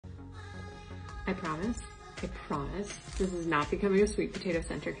I promise, this is not becoming a sweet potato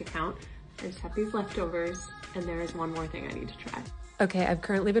centric account. I just have these leftovers and there is one more thing I need to try. Okay, I've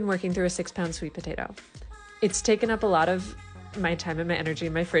currently been working through a 6-pound sweet potato. It's taken up a lot of my time and my energy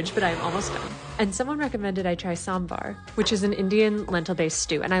in my fridge, but I'm almost done. And someone recommended I try sambar, which is an Indian lentil-based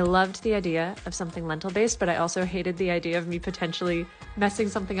stew. And I loved the idea of something lentil-based, but I also hated the idea of me potentially messing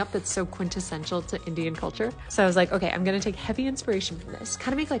something up that's so quintessential to Indian culture. So I was like, okay, I'm gonna take heavy inspiration from this,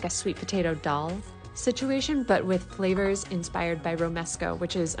 kind of make like a sweet potato dal situation, but with flavors inspired by Romesco,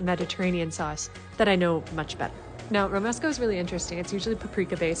 which is a Mediterranean sauce that I know much better. Now, Romesco is really interesting. It's usually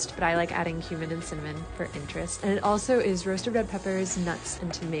paprika based, but I like adding cumin and cinnamon for interest. And it also is roasted red peppers, nuts,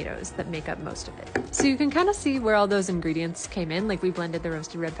 and tomatoes that make up most of it. So you can kind of see where all those ingredients came in. Like we blended the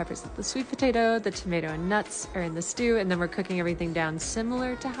roasted red peppers with the sweet potato, the tomato and nuts are in the stew, and then we're cooking everything down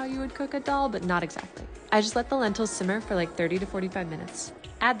similar to how you would cook a dal, but not exactly. I just let the lentils simmer for like 30 to 45 minutes.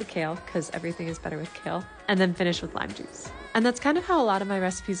 Add the kale, because everything is better with kale, and then finish with lime juice. And that's kind of how a lot of my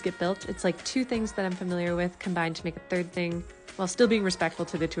recipes get built. It's like 2 things that I'm familiar with combined to make a 3rd thing while still being respectful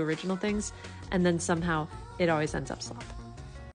to the 2 original things, and then somehow it always ends up slop.